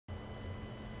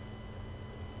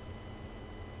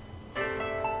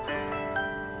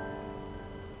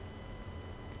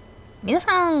皆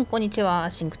さん、こんにちは。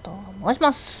シンクと申し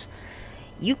ます。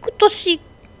ゆくとし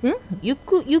く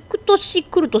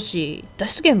るとし、脱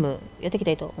出ゲームやっていき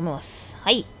たいと思います。は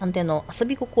い。安定の遊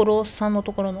び心さんの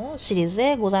ところのシリーズ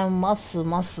でございます。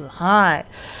はい。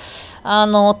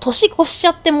年越しち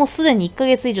ゃってもうすでに1ヶ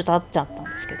月以上経っちゃったん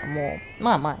ですけども、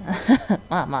まあま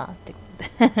あ、ってこ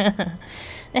とで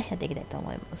ね、やっていきたいと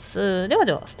思います。では、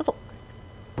スタート。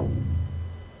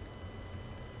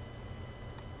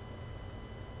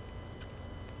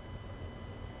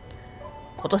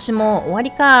今年も終わり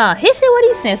か。平成終わり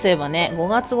ですね。そういえばね、5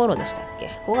月頃でしたっ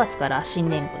け。5月から新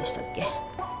年度でしたっけ。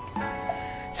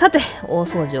さて、大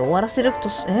掃除を終わらせると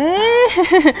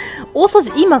大掃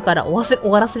除今から終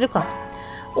わらせるか。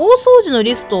大掃除の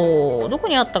リスト、どこ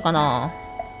にあったかな。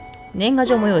年賀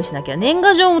状も用意しなきゃ。年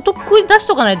賀状もとっくに出し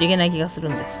とかないといけない気がする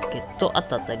んですけど、あっ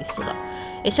たリストだ。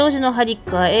障子の張り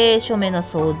替え、署名の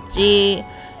掃除、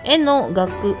絵の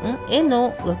額縁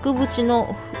を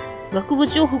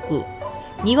拭く。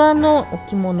庭の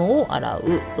置物を洗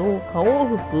う、廊下を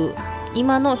拭く、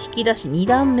今の引き出し2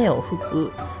段目を拭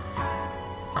く、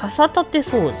傘立て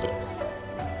掃除。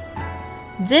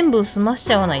全部済まし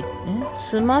ちゃわないと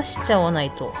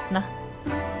な。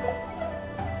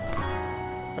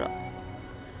ほら、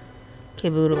ケ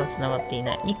ーブルがつながってい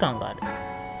ない。みかんがある。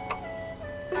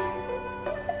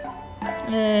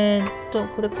こ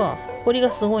れか。これ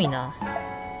がすごいな。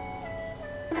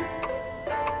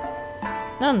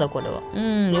なんだこれは。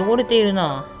汚れている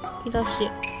な。引き出し。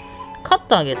カッ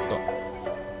ターゲット。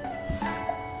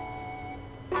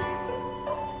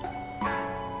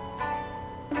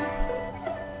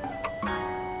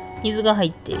水が入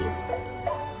っている。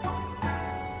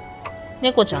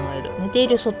猫ちゃんがいる。寝てい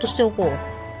る。そっとしておこう。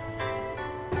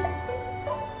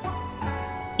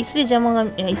椅子が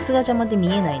邪魔で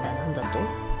見えないな。なんだと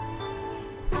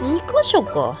 ?2 箇所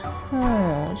か。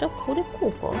じゃあこれこ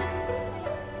うか。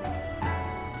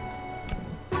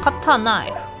カッターナ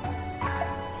イフ。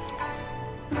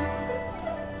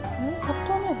カッ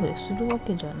ターナイフでするわ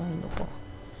けじゃないのか。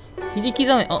切り刻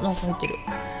め。あ、なんか入ってる。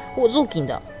お、雑巾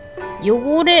だ。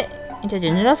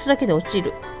濡らすだけで落ち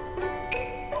る。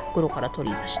袋から取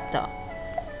り出した。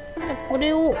こ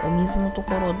れをお水のと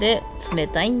ころで、冷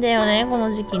たいんだよね、こ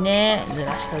の時期ね。濡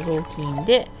らした雑巾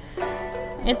で。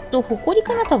ほこり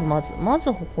かな、多分ま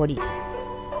ずほこり。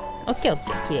オッケー。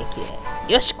きれ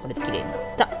い。よし、これできれいになっ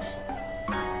た。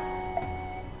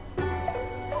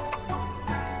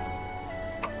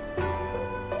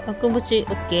額縁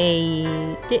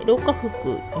OK で、廊下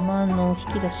服、今の引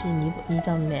き出し 2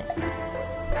段目。こ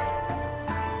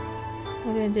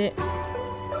れで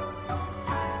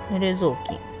濡れ雑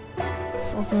巾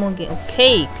も OK ピカ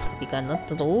ピカになっ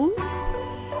たぞ。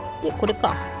でこれ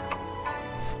か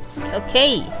OK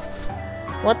終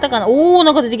わったかな。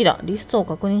なんか出てきた。リストを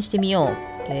確認してみよう。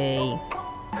 OK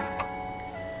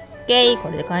こ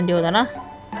れで完了だな。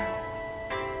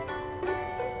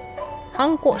ハ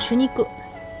ンコ主肉。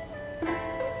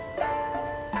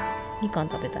みかん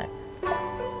食べたい。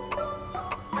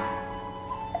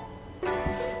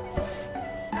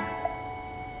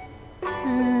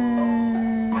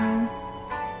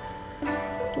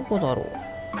どこだろう。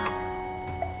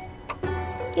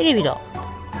テレビだ。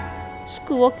つ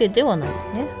くわけではないね。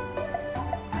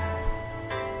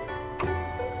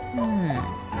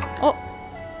あ、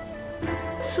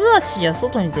素足じゃ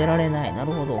外に出られない。な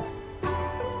るほど。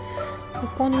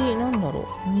他に何だろ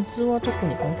う。水は特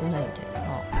に関係ないみたいだな。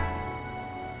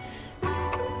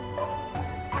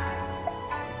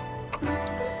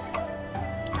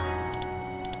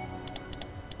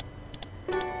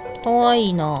かわい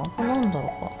いな。なんだろう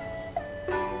か。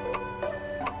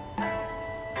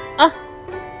あ、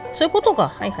そういうことか。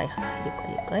はい。了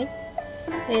解。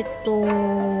羽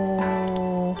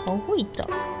子板。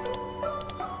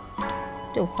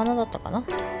で、お花だったかな。こ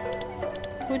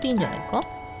れでいいんじゃないか。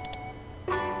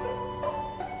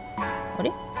あ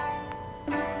れ？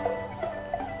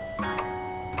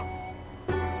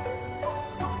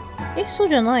そう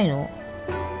じゃないの？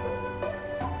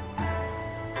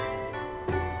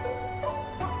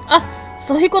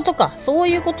そういうことか。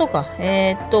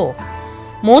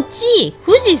餅、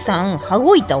富士山、羽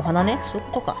子板、お花ね。そういう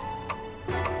ことか。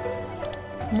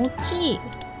餅、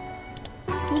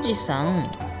富士山、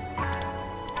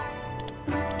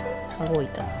羽子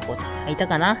板、いた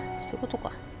かな。そういうこと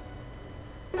か。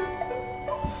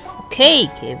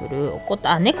OK、ケーブル、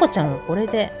猫ちゃんがこれ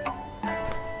で。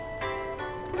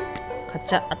あ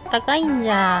ったかいん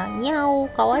じゃ。にゃお、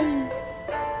かわいい。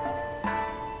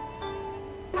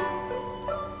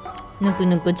ぬく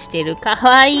ぬくしてる。か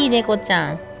わいい猫ち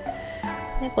ゃん。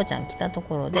猫ちゃん来たと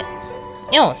ころで。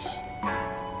よし。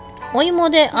お芋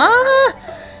で、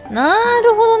な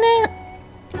るほどね。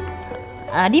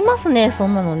ありますね、そ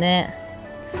んなのね。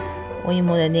お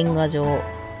芋で年賀状、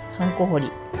ハンコ掘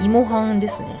り、芋ハンで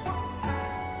すね。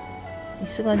椅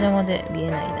子が邪魔で見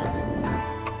えないな。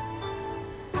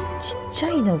ちっちゃ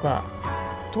いのが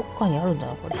どっかにあるんだ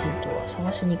な、これヒントは。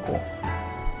探しに行こう。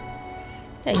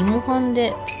じゃあ芋ハン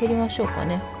で作りましょうか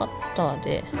ね。カッター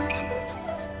で。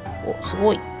お、す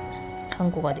ごい。ハ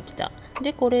ンコができた。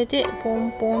で、これでポ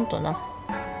ンポンとな。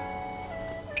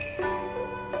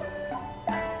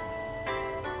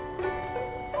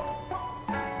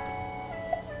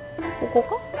ここ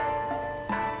か？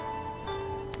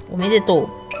おめでとう。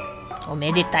お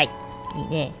めでたい。いい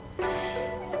ね。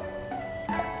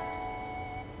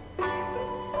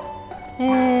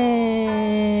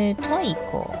タイか。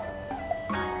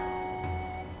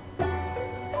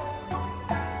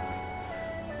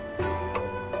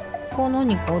他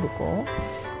何かあるか？こ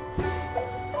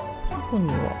こに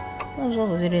は。わざわ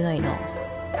ざ出れないな。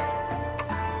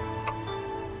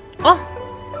あ！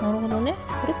なるほどね。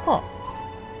これか。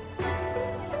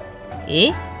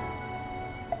え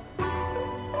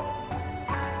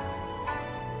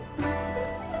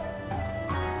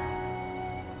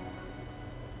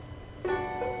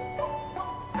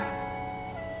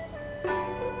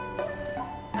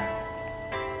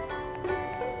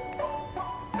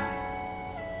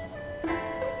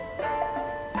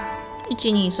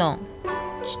？123。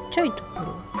ちっちゃいとこ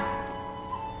ろ。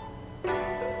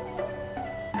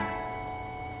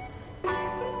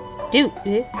デウ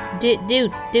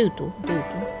ト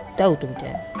ダウトみた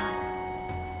いな。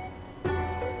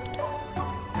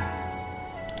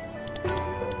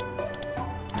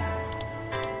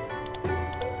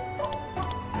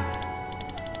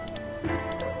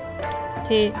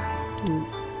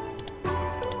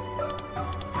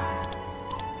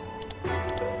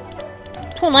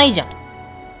とないじゃん。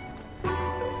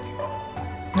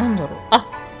なんだろう。あ、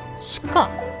鹿。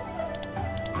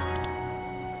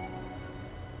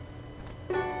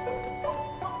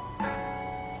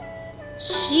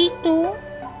シート？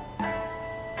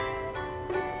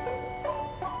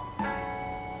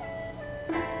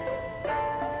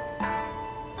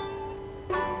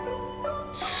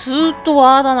スーと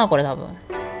ワーだな、これ多分。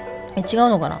違う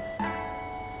のかな。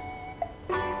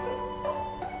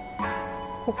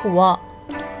ここは。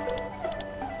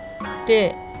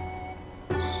で、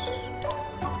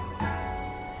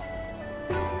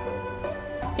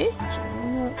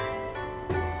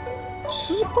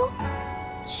スか？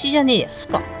シじゃねえや、ス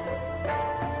か。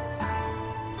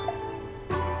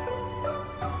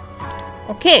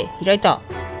オッケー、開いた。オ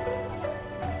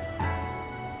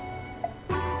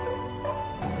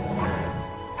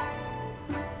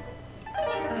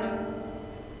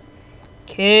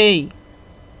ッケー。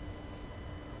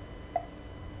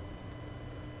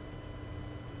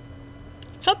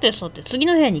さてさて、次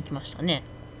の部屋に行きましたね。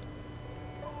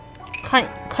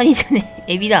カニじゃね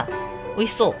え、エビだ。美味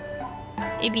しそう。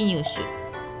エビ入手。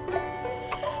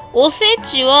おせ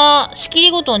ちは仕切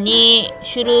りごとに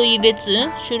種類別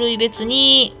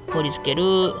に盛り付ける。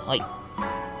はい。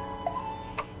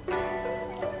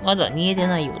まだ煮えて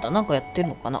ないようだ。なんかやってる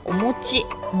のかな。お餅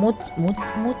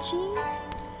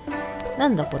な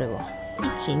んだこれは。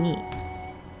1、2。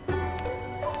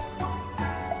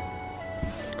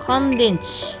乾電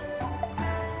池。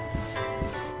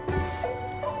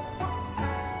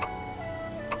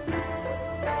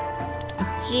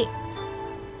1。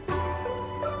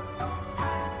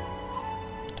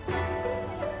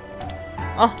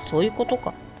あ、そういうこと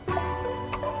か。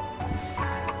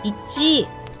1、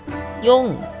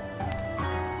4、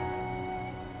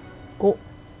5。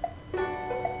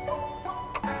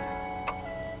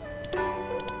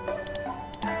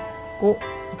5、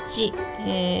1、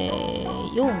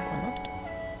4かな。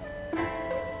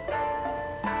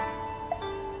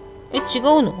違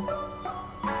うの？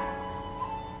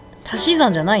足し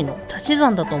算じゃないの？足し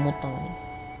算だと思ったのに。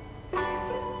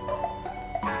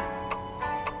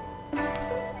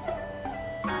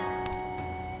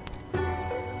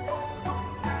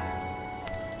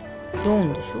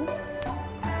4でしょ？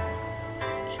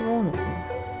違うのかな？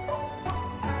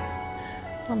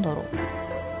なんだろう。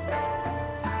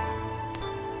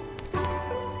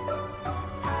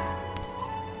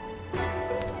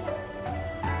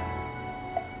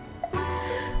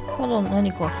まだ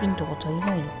何かヒントが足り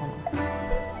ないのかな。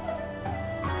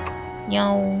に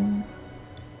ゃおん。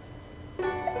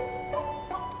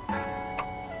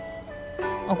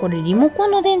あ、これリモコ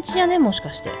ンの電池じゃね？もし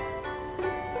かして。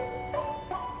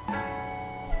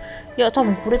いや、多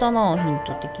分これだな、ヒン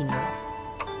ト的には。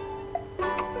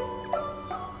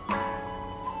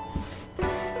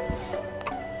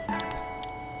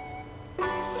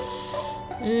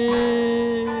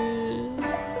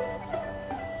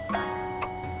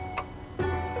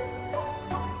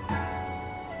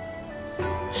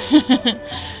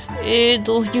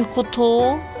どういうこ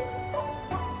と？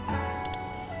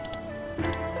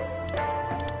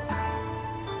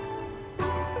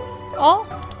あ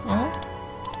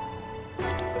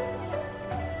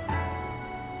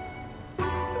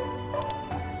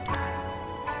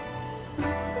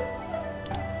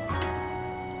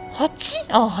？8？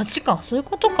 あ、8か。そういう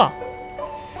ことか。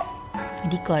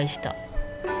理解した。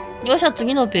よっしゃ、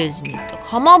次のページに行った。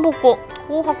かまぼこ。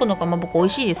紅白のかまぼこ美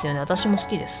味しいですよね。私も好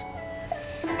きです。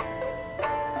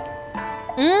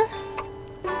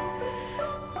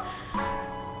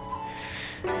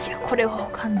いや、これはわ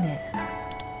かんねえ。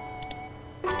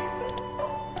こ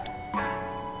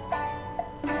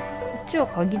っちは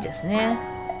鍵ですね。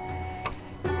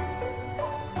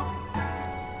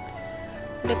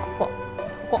で、ここ。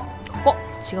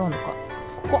違うのか。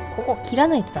ここ、切ら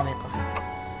ないとダメか。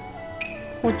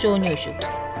包丁入手切っ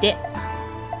て。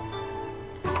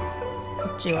こ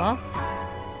っちは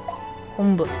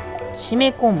昆布。し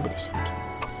め昆布でしたっけ。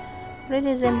これ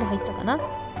で全部入ったかな。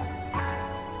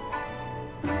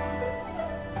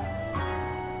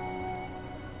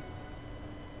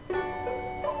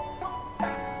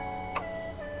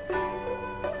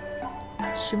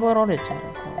縛られてるのか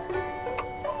な。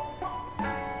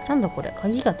なんだこれ、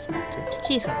鍵が詰まってる。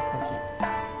小さな鍵。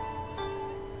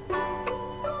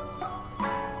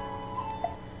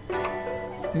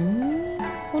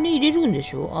これ入れるんで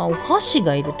しょ。あ、お箸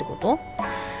がいるってこと？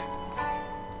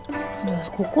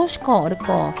ここしかあれ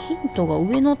か。ヒントが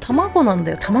上の卵なん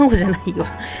だよ。卵じゃないよ。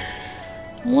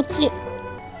餅。ど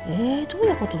う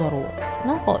いうことだろう。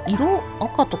なんか色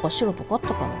赤とか白とかあった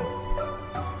かな。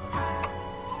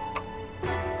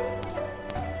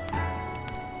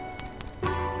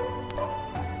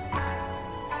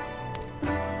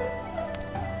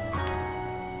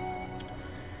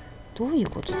どういう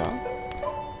ことだ？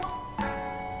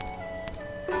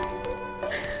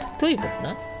どういうこと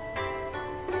だ？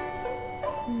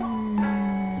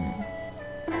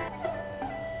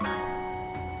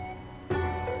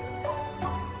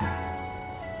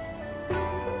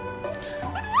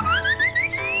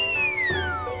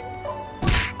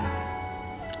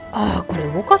ああ、これ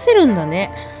動かせるんだ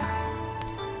ね。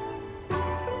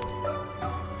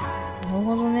なる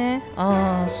ほどね。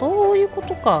ああ、そういうこ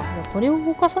とか。これを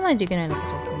動かさないといけないのか、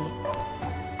先に。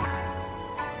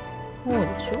そう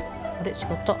でしょ。あれ、違っ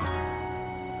た。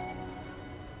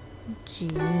1、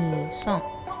2、3。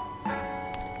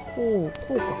こ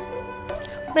うか。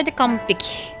これで完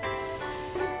璧。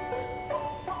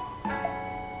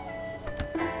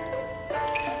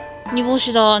煮干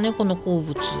しだ、猫の好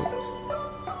物。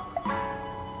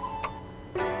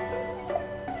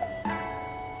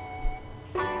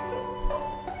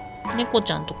猫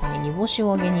ちゃんとかに煮干し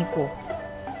をあげに行こう。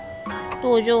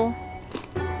登場。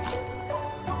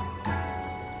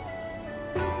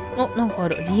お、なんかあ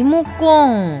る。リモコ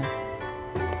ン。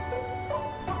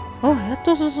あ、やっ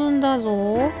と進んだ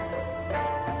ぞ。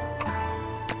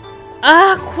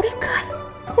あー、これか。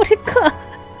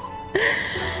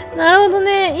なるほど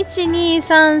ね。1、2、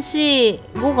3、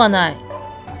4、5がない。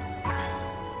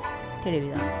テレビ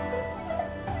だ。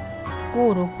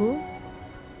5、6？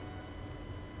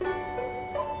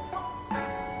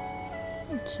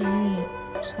 1、2、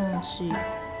3、4、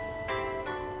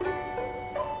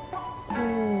5、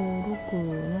6、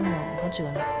7、8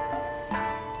がない。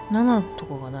7と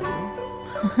かがないよ。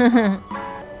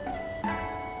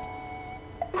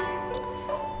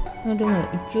でも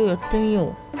一応やってみよ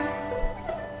う。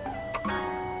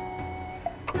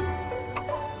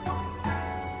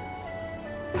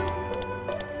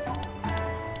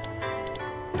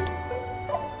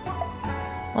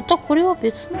またこれは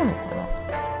別なのかな。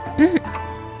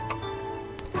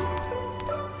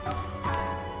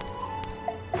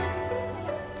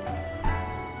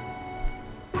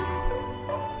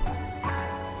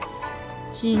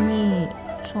1、2、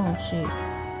3、4。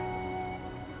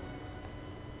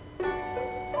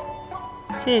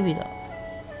テレビだ。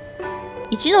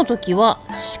1の時は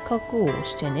四角を押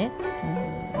してね。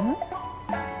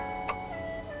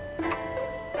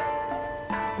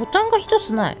ボタンが1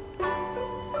つない。ボ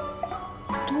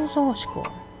タン探しか。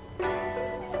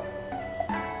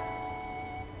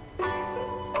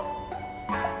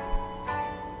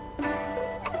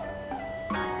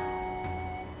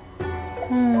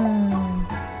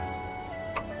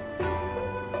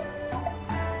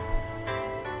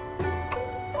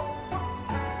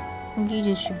鍵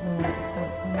で縛る。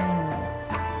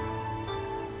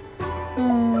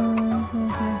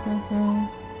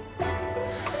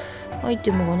アイ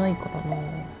テムがないからな。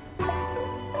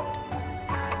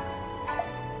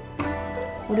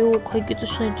これを解決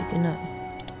しないといけない。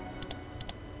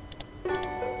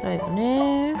大だよ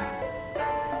ね。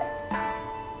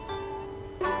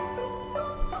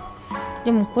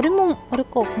でもこれもあれ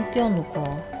か、関係あんのか。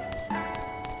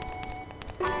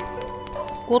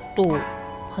5と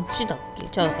8だっけ。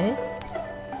じゃあ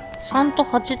3と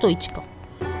8と1か。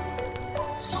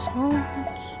3、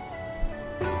8。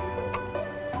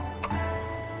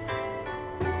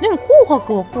でも紅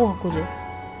白は紅白で。ち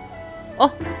ょ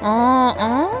っ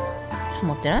と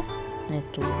待ってね。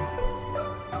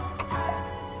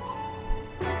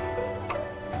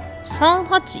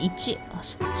381。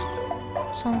そうで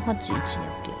す。381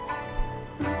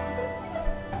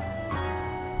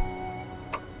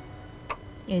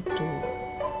ね、OK。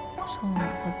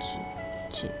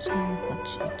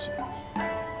381。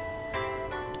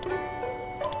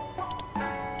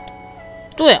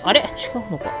どうや、あれ違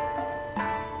うのか。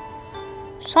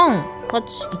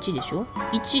381でしょ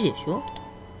 ?1 でしょ。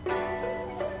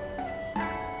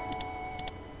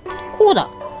こうだ。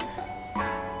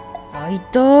あ、い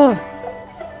た。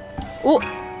お、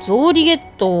草履ゲッ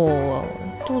ト。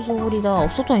草履だ。お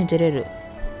外に出れる。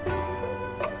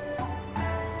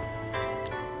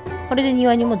これで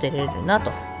庭にも出れるな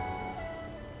と。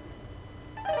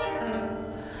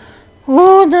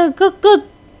おー、長かっ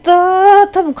た。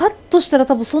多分カットしたら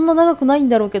そんな長くないん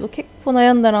だろうけど、結構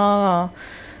悩んだな。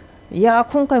いや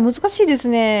ー、今回難しいです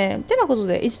ね。てなこと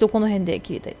で、一度この辺で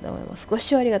切りたいと思います。ご視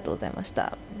聴ありがとうございまし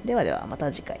た。ではでは、ま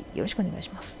た次回よろしくお願いし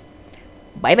ます。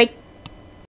バイバイ。